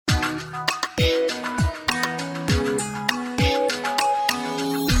Hello,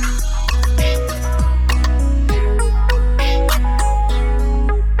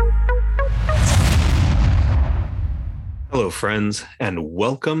 friends, and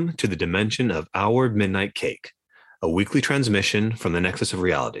welcome to the dimension of Our Midnight Cake, a weekly transmission from the Nexus of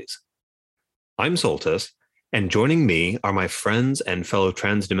Realities. I'm Soltis, and joining me are my friends and fellow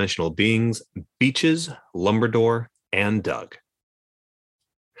transdimensional beings, Beaches, Lumberdor, and Doug.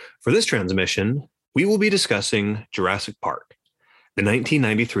 For this transmission, we will be discussing Jurassic Park. The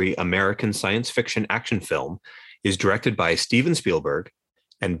 1993 American science fiction action film is directed by Steven Spielberg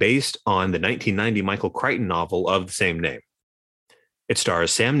and based on the 1990 Michael Crichton novel of the same name. It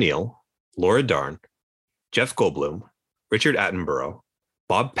stars Sam Neill, Laura Dern, Jeff Goldblum, Richard Attenborough,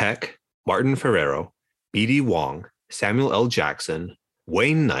 Bob Peck, Martin Ferrero, B.D. Wong, Samuel L. Jackson,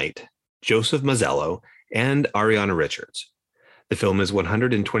 Wayne Knight, Joseph Mazzello, and Ariana Richards. The film is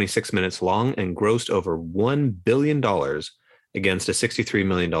 126 minutes long and grossed over $1 billion against a $63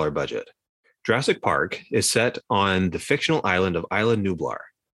 million budget. Jurassic Park is set on the fictional island of Isla Nublar,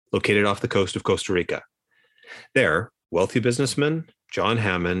 located off the coast of Costa Rica. There, wealthy businessmen, John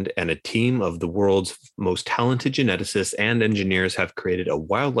Hammond, and a team of the world's most talented geneticists and engineers have created a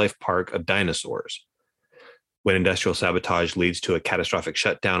wildlife park of dinosaurs. When industrial sabotage leads to a catastrophic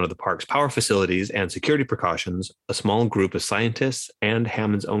shutdown of the park's power facilities and security precautions, a small group of scientists and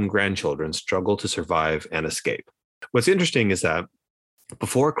Hammond's own grandchildren struggle to survive and escape. What's interesting is that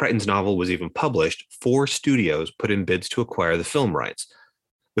before Crichton's novel was even published, 4 studios put in bids to acquire the film rights.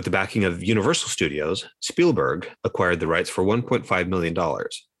 With the backing of Universal Studios, Spielberg acquired the rights for $1.5 million.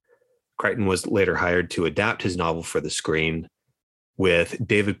 Crichton was later hired to adapt his novel for the screen, with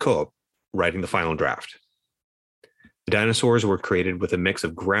David Koepp writing the final draft. The dinosaurs were created with a mix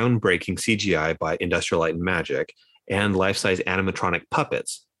of groundbreaking CGI by Industrial Light and Magic and life-size animatronic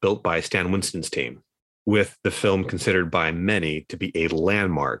puppets built by Stan Winston's team, with the film considered by many to be a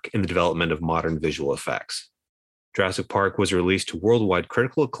landmark in the development of modern visual effects. Jurassic Park was released to worldwide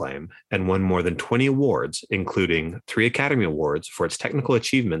critical acclaim and won more than 20 awards, including 3 Academy Awards for its technical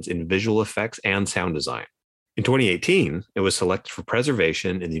achievements in visual effects and sound design. In 2018, it was selected for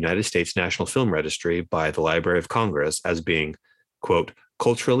preservation in the United States National Film Registry by the Library of Congress as being, quote,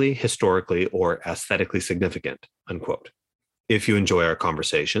 culturally, historically, or aesthetically significant, unquote. If you enjoy our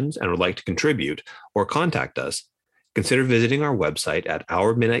conversations and would like to contribute or contact us, consider visiting our website at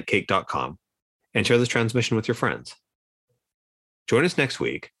ourmidnightcake.com and share this transmission with your friends. Join us next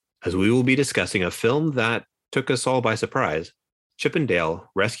week as we will be discussing a film that took us all by surprise, Chip 'n Dale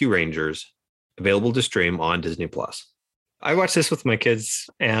Rescue Rangers, available to stream on Disney+. I watched this with my kids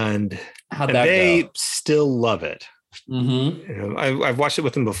and they still love it. Mm-hmm. You know, I've watched it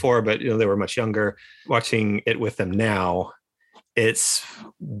with them before, but they were much younger. Watching it with them now, it's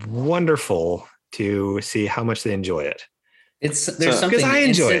wonderful to see how much they enjoy it. There's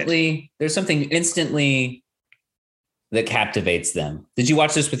something instantly that captivates them. Did you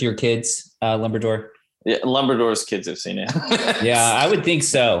watch this with your kids, Lumberdor? Yeah, Lumberdor's kids have seen it. Yeah, I would think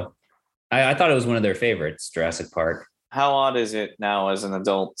so. I thought it was one of their favorites, Jurassic Park. How odd is it now as an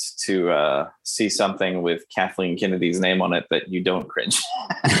adult to see something with Kathleen Kennedy's name on it that you don't cringe?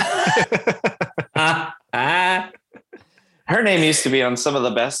 Her name used to be on some of the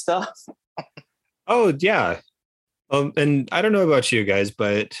best stuff. Oh, yeah. And I don't know about you guys,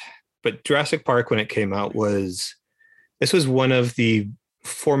 but Jurassic Park, when it came out, was one of the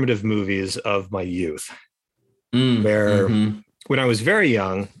formative movies of my youth. Where when I was very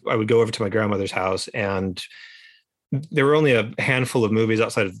young, I would go over to my grandmother's house, and there were only a handful of movies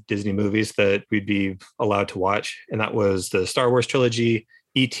outside of Disney movies that we'd be allowed to watch. And that was the Star Wars trilogy,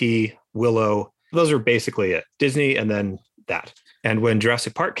 E.T., Willow. Those were basically it. Disney and then that. And when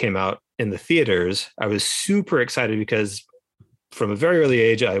Jurassic Park came out in the theaters, I was super excited because from a very early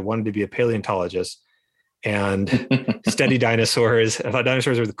age, I wanted to be a paleontologist and study dinosaurs. I thought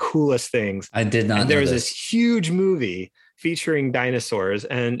dinosaurs were the coolest things. I did not. And there was this huge movie featuring dinosaurs,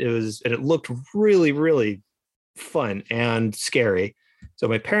 and it looked really, really fun and scary. So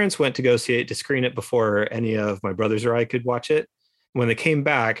my parents went to go see it, to screen it before any of my brothers or I could watch it. When they came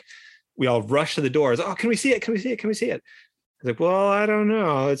back, we all rushed to the doors. Oh, can we see it? Can we see it? Can we see it? I was like, well, I don't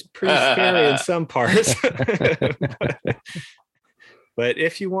know. It's pretty scary in some parts. But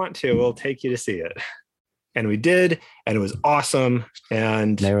if you want to, we'll take you to see it. And we did, and it was awesome.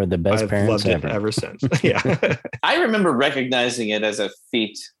 And they were the best parents ever since. Yeah. I remember recognizing it as a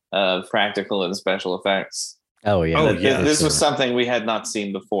feat of practical and special effects. Oh, yeah. Oh, yeah. This was something we had not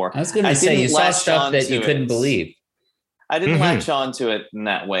seen before. I was going to say, you saw stuff that you couldn't believe. I didn't latch on to it in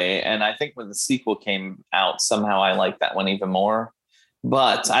that way. And I think when the sequel came out, somehow I liked that one even more.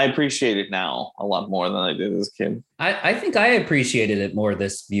 But I appreciate it now a lot more than I did as a kid. I think I appreciated it more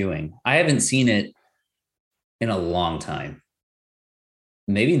this viewing. I haven't seen it in a long time.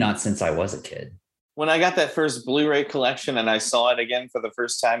 Maybe not since I was a kid. When I got that first Blu-ray collection and I saw it again for the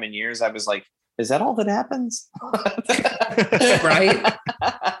first time in years, I was like, is that all that happens? Right?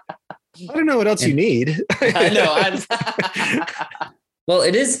 I don't know what else you need. I know. Well,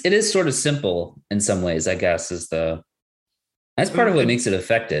 it is sort of simple in some ways, I guess, that's part of what makes it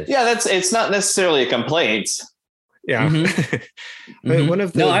effective. Yeah, it's not necessarily a complaint. Yeah. Mm-hmm. One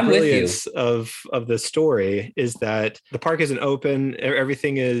of the brilliance of the story is that the park isn't open.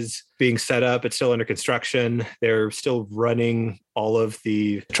 Everything is being set up. It's still under construction. They're still running all of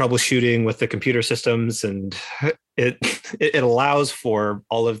the troubleshooting with the computer systems, and it allows for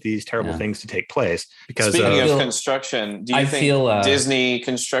all of these terrible things to take place. Because speaking of construction, do you think Disney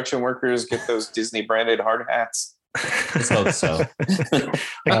construction workers get those Disney branded hard hats? Let's hope so.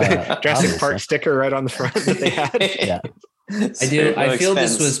 Like the Jurassic Park sticker right on the front that they had. Yeah, I do. I feel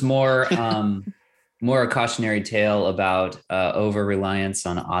this was more a cautionary tale about over reliance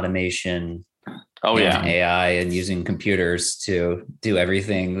on automation. And AI and using computers to do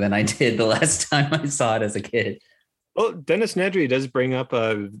everything than I did the last time I saw it as a kid. Well, Dennis Nedry does bring up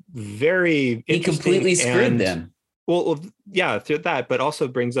a very he completely screwed them. Well, yeah, through that, but also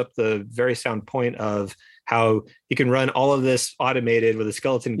brings up the very sound point of how you can run all of this automated with a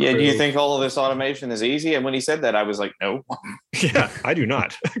skeleton crew. Yeah, do you think all of this automation is easy? And when he said that, I was like, no. Yeah, I do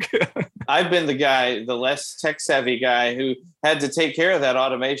not. I've been the guy, the less tech savvy guy who had to take care of that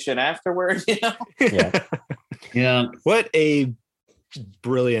automation afterward, you know? Yeah. What a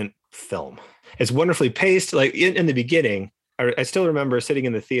brilliant film. It's wonderfully paced. Like in the beginning, I still remember sitting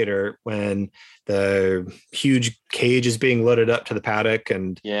in the theater when the huge cage is being loaded up to the paddock,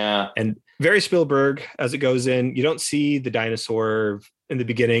 and very Spielberg as it goes in. You don't see the dinosaur in the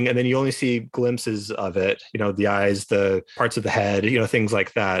beginning, and then you only see glimpses of it, you know, the eyes, the parts of the head, you know, things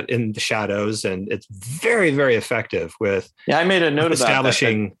like that in the shadows. And it's very, very effective with I made a note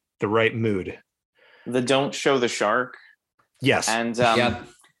establishing about the right mood. The don't show the shark. Yes. And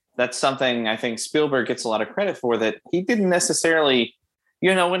that's something I think Spielberg gets a lot of credit for, that he didn't necessarily,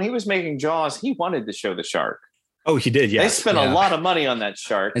 you know, when he was making Jaws, he wanted to show the shark. Oh, he did. Yes. They spent a lot of money on that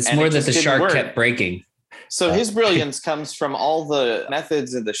shark. It's more that the shark kept breaking. So his brilliance comes from all the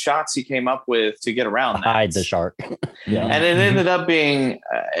methods and the shots he came up with to get around that. Hide the shark. And it ended up being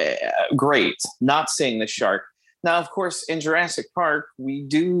great not seeing the shark. Now, of course, in Jurassic Park, we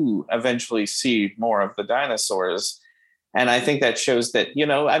do eventually see more of the dinosaurs. And I think that shows that, you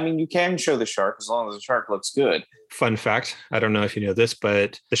know, I mean, you can show the shark as long as the shark looks good. Fun fact, I don't know if you know this,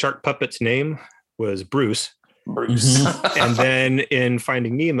 but the shark puppet's name was Bruce. And then in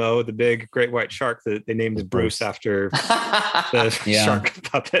Finding Nemo, the big great white shark, that they named Bruce after the shark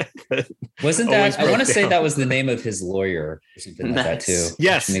puppet. Wasn't that, I want to say that was the name of his lawyer or something like that too.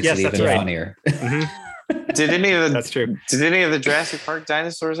 Yes, makes it even right. Funnier. Did any of the, that's true. Did any of the Jurassic Park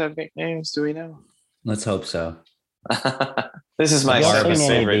dinosaurs have nicknames? Do we know? Let's hope so. This is my seventh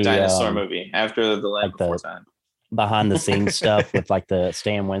favorite dinosaur movie after The Land Before Time. Behind the scenes stuff with like the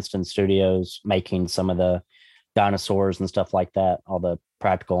Stan Winston Studios making some of the dinosaurs and stuff like that, all the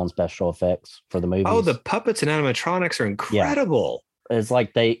practical and special effects for the movies. Oh, the puppets and animatronics are incredible. Yeah. It's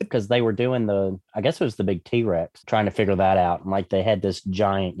like because they were doing I guess it was the big T-Rex, trying to figure that out. And like they had this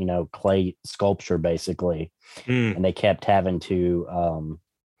giant, you know, clay sculpture basically, and they kept having to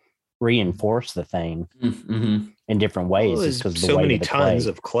reinforce the thing in different ways. Well, because so many tons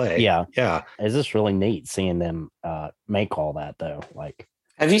of clay. Yeah. Yeah. It's just really neat seeing them make all that though. Like,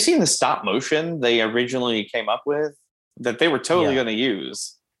 have you seen the stop motion they originally came up with that they were totally going to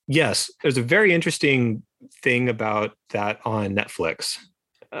use? Yes. There's a very interesting thing about that on Netflix,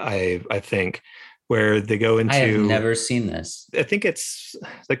 I think, where they go into... I have never seen this. I think it's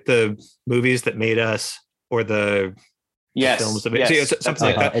like the movies that made us, or the films that made us, something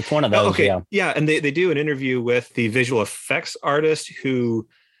like that. It's one of those, okay. Yeah, and they do an interview with the visual effects artist who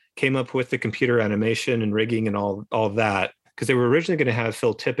came up with the computer animation and rigging and all that. Because they were originally going to have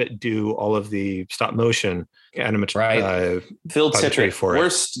Phil Tippett do all of the stop motion animation. Right. Phil Tippett,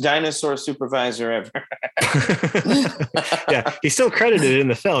 worst dinosaur supervisor ever. Yeah, he's still credited in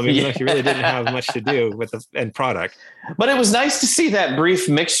the film, even though he really didn't have much to do with the end product. But it was nice to see that brief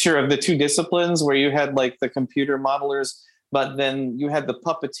mixture of the two disciplines, where you had like the computer modelers, but then you had the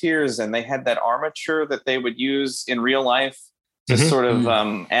puppeteers, and they had that armature that they would use in real life to sort of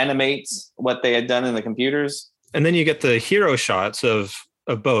animate what they had done in the computers. And then you get the hero shots of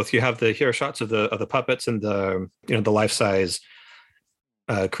both. You have the hero shots of the puppets and the life size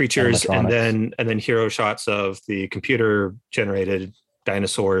creatures, and then hero shots of the computer generated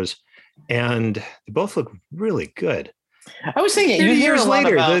dinosaurs, and they both look really good. I was thinking, you hear years a lot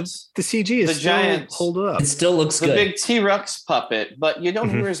later, about the CG is the still giant hold up. It still looks the good. big T-Rex puppet, but you don't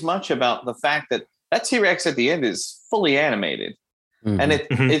hear as much about the fact that T-Rex at the end is fully animated, and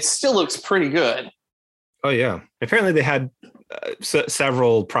it still looks pretty good. Oh yeah, apparently they had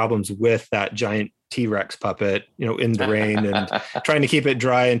several problems with that giant T-Rex puppet, in the rain and trying to keep it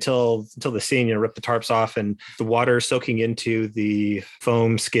dry until the scene, rip the tarps off and the water soaking into the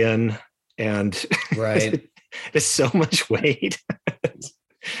foam skin, and right. it's so much weight.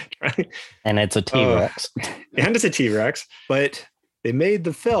 And it's a T-Rex. And it's a T-Rex, but they made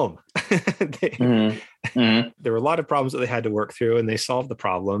the film. There were a lot of problems that they had to work through, and they solved the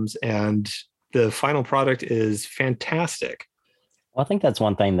problems, and the final product is fantastic. Well, I think that's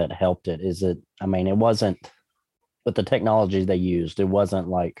one thing that helped it it wasn't, with the technology they used, it wasn't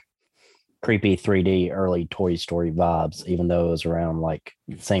like creepy 3D early Toy Story vibes, even though it was around like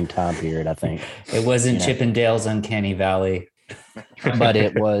the same time period, I think. It wasn't Chip and Dale's Uncanny Valley. But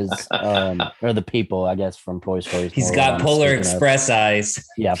it was, or the people, I guess, from Toy Story. He's got Polar Express eyes.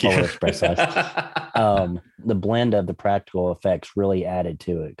 Yeah, Polar Express eyes. The blend of the practical effects really added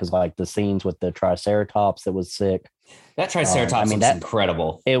to it, because like the scenes with the Triceratops, that was sick. That Triceratops looks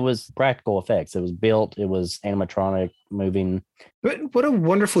incredible. It was practical effects. It was built. It was animatronic moving. But what a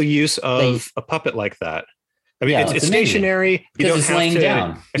wonderful use of a puppet like that. I mean, it's stationary. You don't have laying to.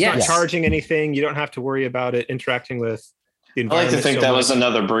 Down. It's not charging anything. You don't have to worry about it interacting with the environment. I like to think that was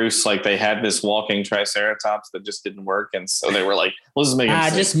another Bruce. Like they had this walking Triceratops that just didn't work, and so they were like, "Let's just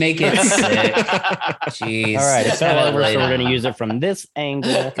make it sick." Just make it sick." Jeez. All right, it's over, so we're going to use it from this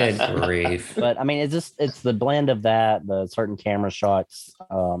angle. Good grief! But I mean, it's the blend of that, the certain camera shots,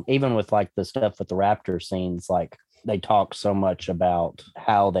 even with like the stuff with the raptor scenes, like. They talk so much about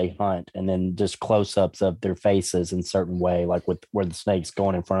how they hunt, and then just close-ups of their faces in certain way, like with where the snake's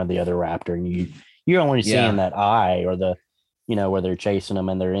going in front of the other raptor, and you're only seeing that eye, or the, where they're chasing them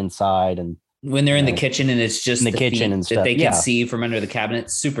and they're inside, and when they're in the kitchen and it's just in the kitchen and stuff that they can see from under the cabinet.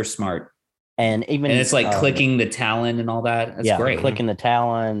 Super smart. And it's like clicking the talon and all that. That's great. Clicking the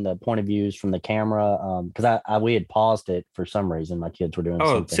talon, the point of views from the camera. Because we had paused it for some reason. My kids were doing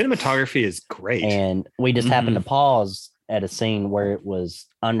something. Cinematography is great. And we just happened to pause at a scene where it was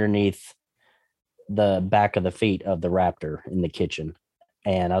underneath the back of the feet of the raptor in the kitchen.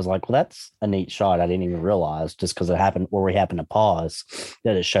 And I was like, well, that's a neat shot. I didn't even realize, just because it happened where we happened to pause,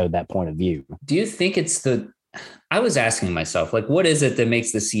 that it showed that point of view. Do you think I was asking myself, like, what is it that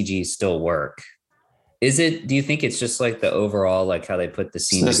makes the CG still work? Do you think it's just like the overall, like how they put the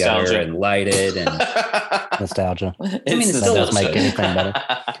scene together and lighted and nostalgia? I mean, it still doesn't make anything better.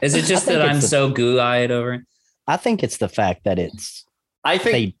 Is it just that I'm so goo-eyed over it? I think it's the fact that I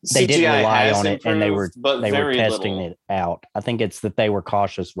think they didn't rely on it, and they were testing it out. I think it's that they were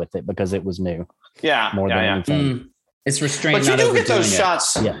cautious with it because it was new. Yeah. More than anything. It's restrained. But you do get those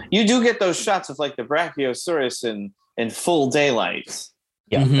shots. Yeah. You do get those shots of like the Brachiosaurus in full daylight.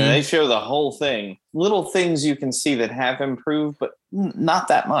 Yeah. And they show the whole thing. Little things you can see that have improved, but not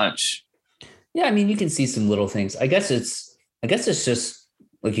that much. Yeah, I mean, you can see some little things. I guess it's just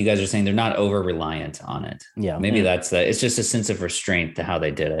like you guys are saying, they're not over reliant on it. Yeah. Maybe it's just a sense of restraint to how they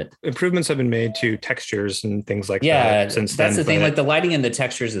did it. Improvements have been made to textures and things like that. Yeah, since that's the thing. Like the lighting and the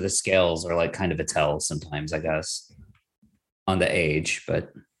textures of the scales are like kind of a tell sometimes, I guess, on the age.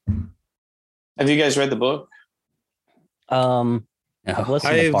 But have you guys read the book? I've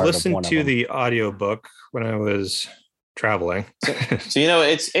listened to the audiobook when I was traveling. So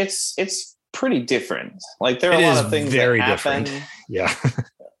it's pretty different. Like there are a lot of things very that happen. Different. Yeah.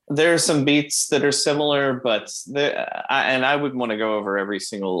 There are some beats that are similar, but I wouldn't want to go over every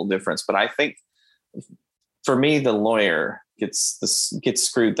single difference. But I think for me, the lawyer gets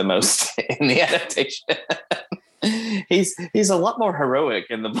screwed the most in the adaptation. He's a lot more heroic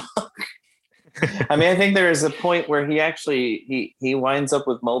in the book. I mean, I think there is a point where he winds up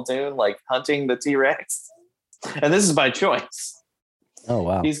with Muldoon like hunting the T-Rex, and this is by choice. Oh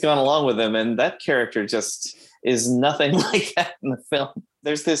wow! He's gone along with him, and that character just is nothing like that in the film.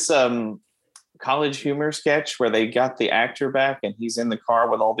 There's this college humor sketch where they got the actor back, and he's in the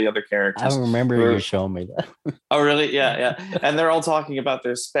car with all the other characters. I remember you showing me that. Oh, really? Yeah. And they're all talking about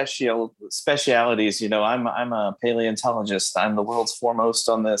their specialities. I'm a paleontologist. I'm the world's foremost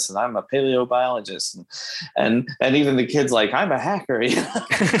on this, and I'm a paleobiologist. And even the kid's like, I'm a hacker. And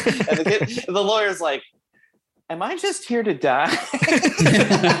the lawyer's like, am I just here to die?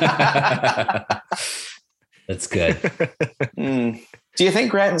 That's good. Do you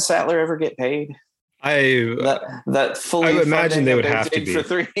think Grant and Sattler ever get paid? I that fully. I would imagine they would have to be for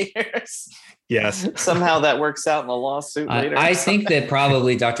 3 years. Yes. Somehow that works out in the lawsuit later. I think that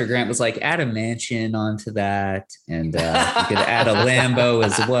probably Dr. Grant was like, add a mansion onto that, and you could add a Lambo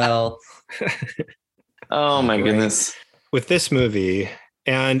as well. Oh my goodness. With this movie,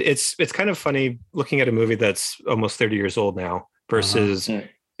 and it's kind of funny looking at a movie that's almost 30 years old now versus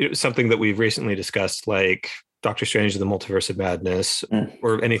something that we've recently discussed, like Doctor Strange and the Multiverse of Madness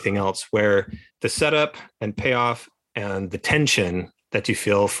or anything else, where the setup and payoff and the tension that you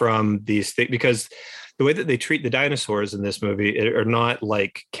feel from these things, because the way that they treat the dinosaurs in this movie are not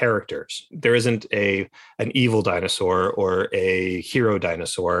like characters. There isn't an evil dinosaur or a hero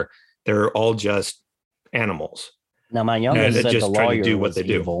dinosaur. They're all just animals. Now, my youngest said the lawyer was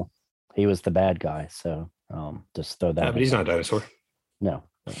evil. He was the bad guy. So just throw that. But he's not a dinosaur. No.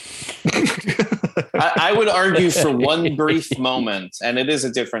 I would argue for one brief moment, and it is a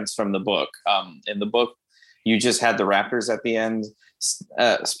difference from the book. In the book, you just had the raptors at the end.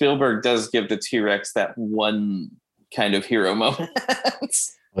 Spielberg does give the T-Rex that one kind of hero moment.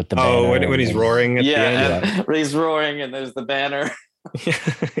 With the when he's roaring at the end. When he's roaring and there's the banner.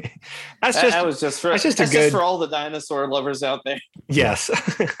 That's just for all the dinosaur lovers out there. Yes.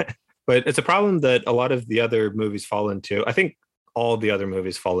 But it's a problem that a lot of the other movies fall into. I think all the other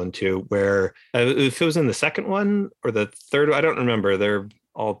movies fall into, where if it was in the second one or the third, I don't remember. They're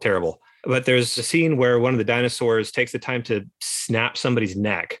all terrible. But there's a scene where one of the dinosaurs takes the time to snap somebody's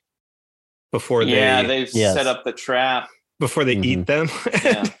neck before they've set up the trap. Before they eat them.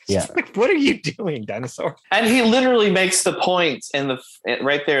 Yeah. Like, what are you doing, dinosaur? And he literally makes the point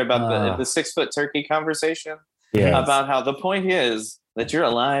right there about the 6-foot turkey conversation about how the point is that you're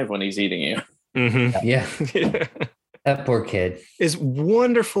alive when he's eating you. Mm-hmm. Yeah. That poor kid. Is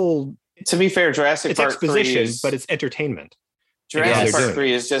wonderful. To be fair, Jurassic Park exposition, 3 but it's entertainment. Jurassic Park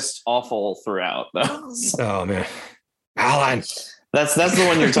 3 is just awful throughout, though. Oh man, Alan. That's the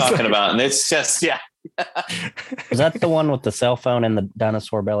one you're talking about, and it's just Was that the one with the cell phone and the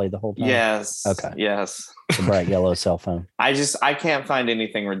dinosaur belly the whole time? Yes. Okay. Yes. The bright yellow cell phone. I can't find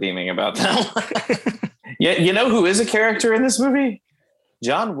anything redeeming about that one. Yeah, you know who is a character in this movie?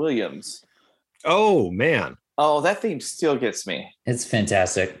 John Williams. Oh man. Oh, that theme still gets me. It's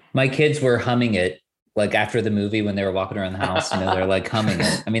fantastic. My kids were humming it like after the movie when they were walking around the house. They're like humming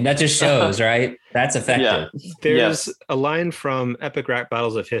it. I mean, that just shows, right? That's effective. Yeah. There's a line from Epic Rap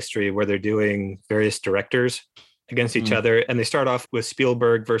Battles of History where they're doing various directors against each other, and they start off with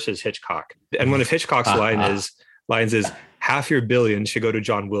Spielberg versus Hitchcock. And one of Hitchcock's lines is half your billion should go to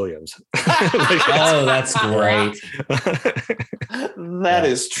John Williams. Oh, that's great. That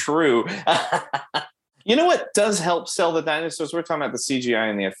is true. You know what does help sell the dinosaurs? We're talking about the CGI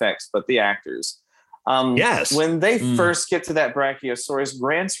and the effects, but the actors. Yes. When they first get to that Brachiosaurus,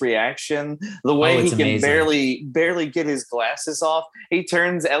 Grant's reaction, the way he can barely get his glasses off, he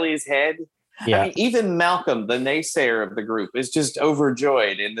turns Ellie's head. Yeah. I mean, even Malcolm, the naysayer of the group, is just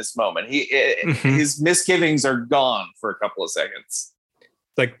overjoyed in this moment. His misgivings are gone for a couple of seconds.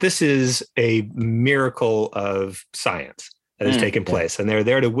 Like, this is a miracle of science that has taken place, and they're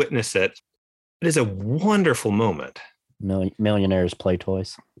there to witness it. It is a wonderful moment. Millionaires play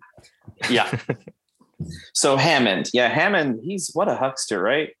toys. Yeah. So Hammond, he's what a huckster,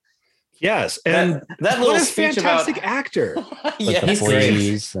 right? Yes, and that little speech fantastic actor. Yeah, he's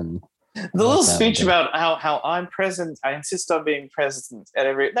great. And the little speech about how I'm present. I insist on being present at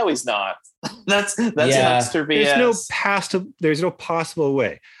every. No, he's not. That's huckster BS. There's no possible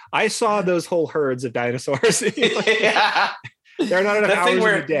way. I saw those whole herds of dinosaurs. Yeah. There are not enough hours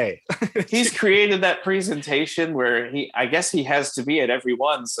in the day. He's created that presentation where I guess he has to be at every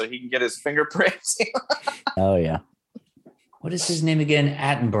one so he can get his fingerprints. Oh, yeah. What is his name again?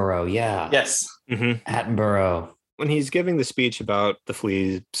 Attenborough. Yeah. Yes. Mm-hmm. Attenborough. When he's giving the speech about the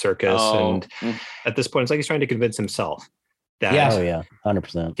flea circus, and at this point, it's like he's trying to convince himself that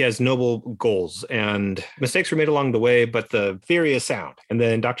 100%. He has noble goals, and mistakes were made along the way, but the theory is sound. And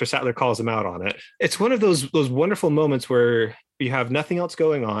then Dr. Sattler calls him out on it. It's one of those wonderful moments where you have nothing else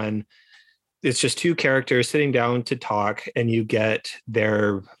going on. It's just two characters sitting down to talk, and you get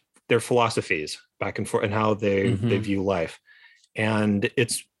their philosophies back and forth and how they view life. And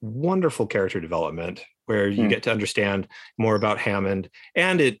it's wonderful character development where you get to understand more about Hammond,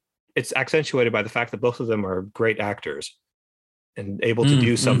 and it's accentuated by the fact that both of them are great actors and able to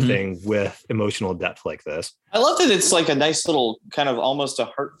do something with emotional depth like this. I love that it's like a nice little kind of almost a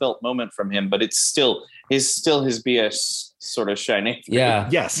heartfelt moment from him, but it's still his BS sort of shining. Yeah.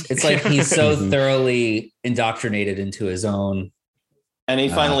 Yes. It's like he's so thoroughly indoctrinated into his own. And he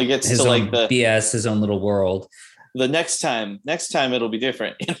finally gets his to own like the BS, his own little world. The next time it'll be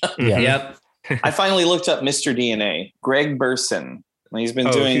different. Yeah. Yep. I finally looked up Mr. DNA, Greg Burson. He's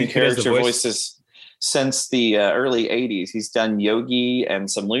been doing character voices since the early 80s. He's done Yogi and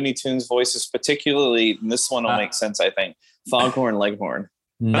some Looney Tunes voices, particularly, and this one will make sense, I think, Foghorn Leghorn.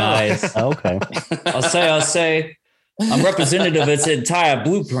 Nice. Okay. I'll say I'm representative of its entire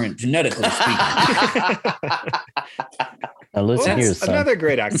blueprint, genetically speaking. Now listen here, son. Another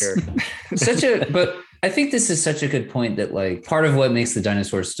great actor. But I think this is such a good point that like part of what makes the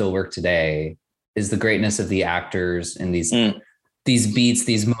dinosaurs still work today is the greatness of the actors and these beats,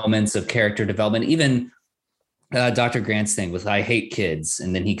 these moments of character development. Even Dr. Grant's thing with I hate kids,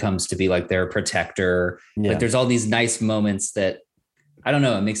 and then he comes to be like their protector. Yeah. Like there's all these nice moments that I don't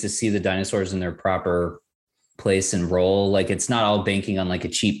know. It makes us see the dinosaurs in their proper place and role. Like it's not all banking on like a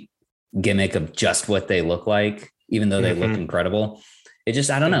cheap gimmick of just what they look like, even though they look incredible. It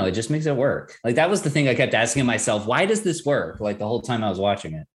just, I don't know. It just makes it work. Like that was the thing I kept asking myself, why does this work? Like the whole time I was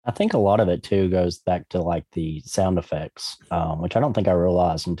watching it. I think a lot of it too goes back to like the sound effects, which I don't think I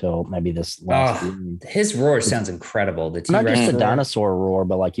realized until maybe this last season. His roar sounds incredible. The T-Rex not just the dinosaur roar,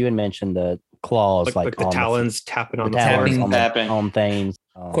 but like you had mentioned the claws, like the talons tapping on things.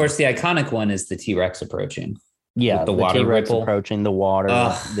 Of course, the iconic one is the T-Rex approaching. Yeah, the water T-Rex ripple. Approaching, the water,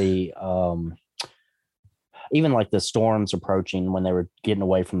 the even like the storms approaching when they were getting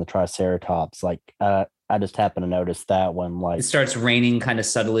away from the Triceratops. Like I just happened to notice that when like it starts raining kind of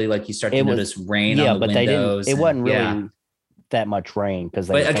subtly, like you start to notice rain on the windows. It wasn't really that much rain because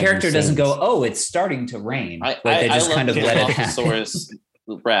a character doesn't go, oh, it's starting to rain. They just kind of let it happen.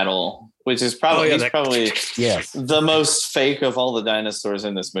 Rattle, which is probably the most fake of all the dinosaurs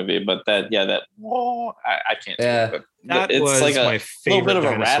in this movie. But I can't. Yeah, that was like my favorite. Little bit of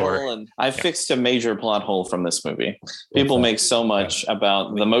dinosaur. A rattle, and I fixed a major plot hole from this movie. People make so much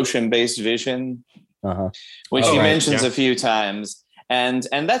about the motion-based vision, which he mentions a few times, and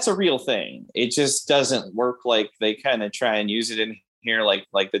that's a real thing. It just doesn't work like they kind of try and use it in here,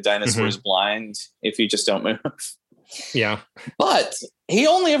 like the dinosaur's blind if you just don't move. Yeah. But he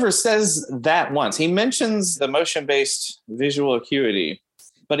only ever says that once. He mentions the motion-based visual acuity,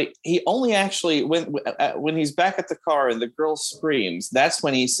 but he only actually, when he's back at the car and the girl screams, that's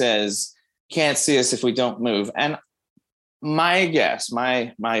when he says, can't see us if we don't move. And my guess,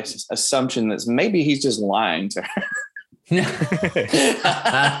 my assumption is maybe he's just lying to her.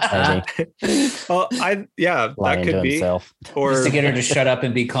 Well, that could be. Himself. Or just to get her to shut up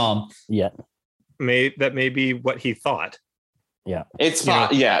and be calm. Yeah. That may be what he thought. Yeah, it's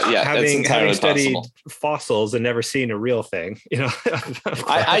having studied fossils and never seen a real thing.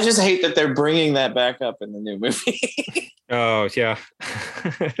 I just hate that they're bringing that back up in the new movie. Oh yeah.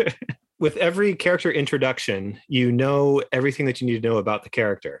 With every character introduction, you know everything that you need to know about the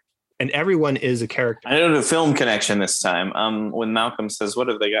character, and everyone is a character. I know the film connection this time. When Malcolm says, "What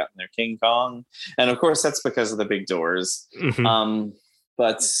have they got in their King Kong?" and of course that's because of the big doors.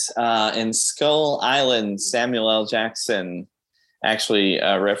 But in Skull Island, Samuel L. Jackson actually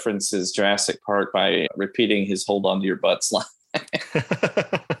references Jurassic Park by repeating his "Hold on to your butts" line.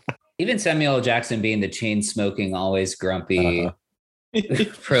 Even Samuel L. Jackson being the chain-smoking, always grumpy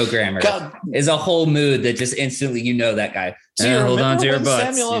programmer is a whole mood that just instantly that guy. Hold on to your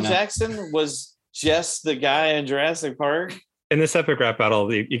butts. Samuel L. Jackson was just the guy in Jurassic Park. In this epic rap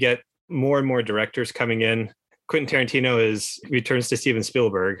battle, you get more and more directors coming in. Quentin Tarantino returns to Steven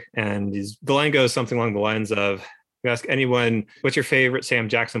Spielberg, and the line goes something along the lines of, you ask anyone, what's your favorite Sam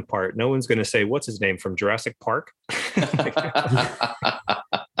Jackson part? No one's going to say, what's his name from Jurassic Park?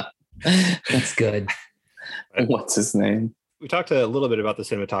 That's good. What's his name? We talked a little bit about the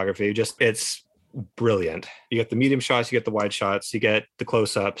cinematography. It's brilliant. You get the medium shots, you get the wide shots, you get the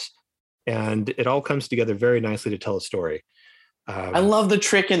close-ups, and it all comes together very nicely to tell a story. I love the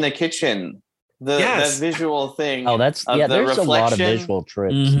trick in the kitchen. That visual thing. Oh, there's reflection. A lot of visual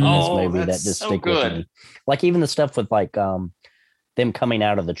tricks in this movie that just stick with me. Like even the stuff with like them coming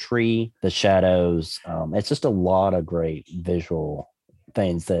out of the tree, the shadows. It's just a lot of great visual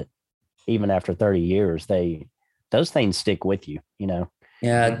things that even after 30 years, those things stick with you, Yeah.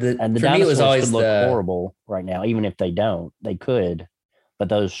 And the dinosaurs could look horrible right now, even if they don't. They could, but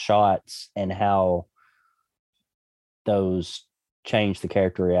those shots and how those change the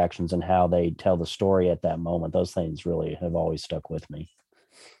character reactions and how they tell the story at that moment, those things really have always stuck with me.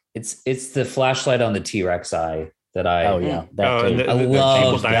 It's the flashlight on the T-Rex eye that I I love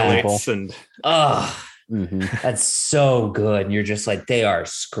that. That's so good. And you're just like, they are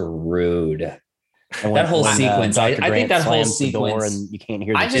screwed. And that whole sequence, I think that whole sequence, and you can't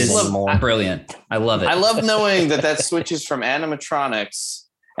hear the kids anymore. Brilliant. I love it. I love knowing that switches from animatronics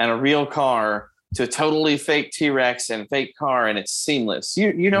and a real car to totally fake T-Rex and fake car, and it's seamless.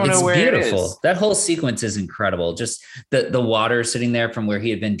 You don't know where beautiful. It is. That whole sequence is incredible. Just the water sitting there from where he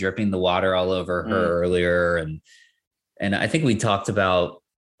had been dripping the water all over her earlier, and I think we talked about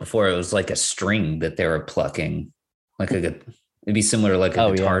before, it was like a string that they were plucking, like it'd be similar to like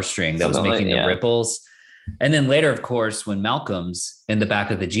a guitar string that was making the ripples. And then later, of course, when Malcolm's in the back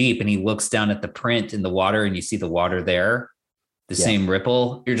of the Jeep and he looks down at the print in the water and you see the water there, the same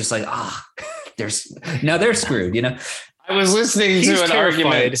ripple, you're just like, they're screwed, you know? I was listening to an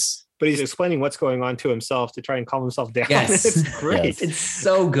argument, but he's explaining what's going on to himself to try and calm himself down. Yes. It's great. Yes. It's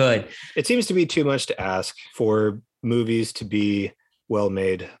so good. It seems to be too much to ask for movies to be well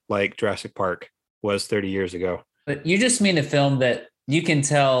made like Jurassic Park was 30 years ago. But you just mean a film that you can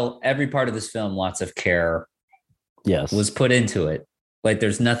tell every part of this film, lots of care was put into it. Like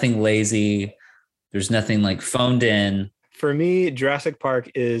there's nothing lazy. There's nothing like phoned in. For me, Jurassic Park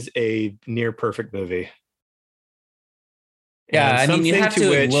is a near perfect movie. Yeah, I mean, you have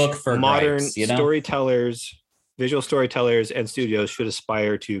to look for modern gripes, you know? Storytellers, visual storytellers, and studios should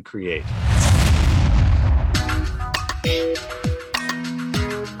aspire to create.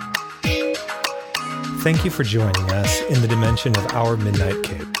 Thank you for joining us in the dimension of Our Midnight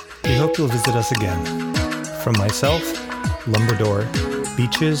Cape. We hope you'll visit us again. From myself, Lumberdor,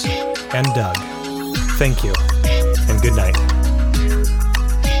 Beaches, and Doug, thank you, and good night.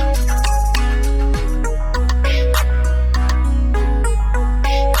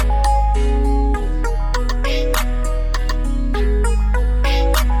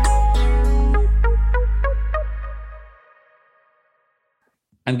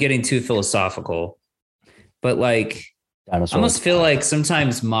 I'm getting too philosophical, but like, I almost feel like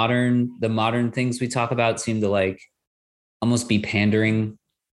sometimes the modern things we talk about seem to like almost be pandering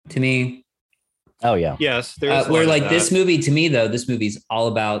to me. Oh yeah. Yes. Where like this movie, to me though, this movie's all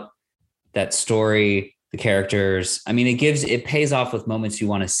about that story, the characters. I mean, it pays off with moments you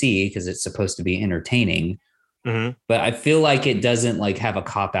want to see because it's supposed to be entertaining. Mm-hmm. But I feel like it doesn't like have a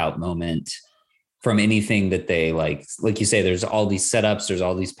cop-out moment from anything that they like you say, there's all these setups, there's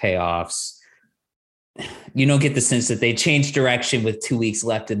all these payoffs. You don't get the sense that they changed direction with 2 weeks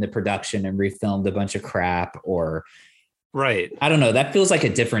left in the production and refilmed a bunch of crap or right. I don't know. That feels like a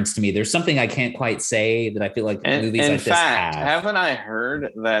difference to me. There's something I can't quite say that I feel like movies like this have. Haven't I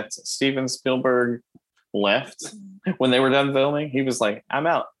heard that Steven Spielberg left when they were done filming? He was like, I'm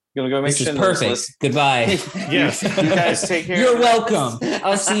out. Gonna go make this is perfect. Goodbye. Yes. You guys take care. You're welcome.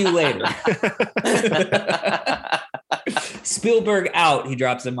 I'll see you later. Spielberg out. He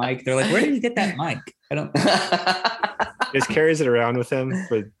drops a mic. They're like, where did you get that mic? I don't. Just carries it around with him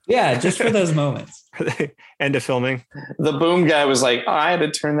just for those moments. End of filming. The boom guy was like, oh, I had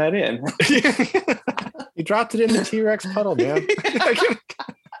to turn that in. He dropped it in the T-Rex puddle, man.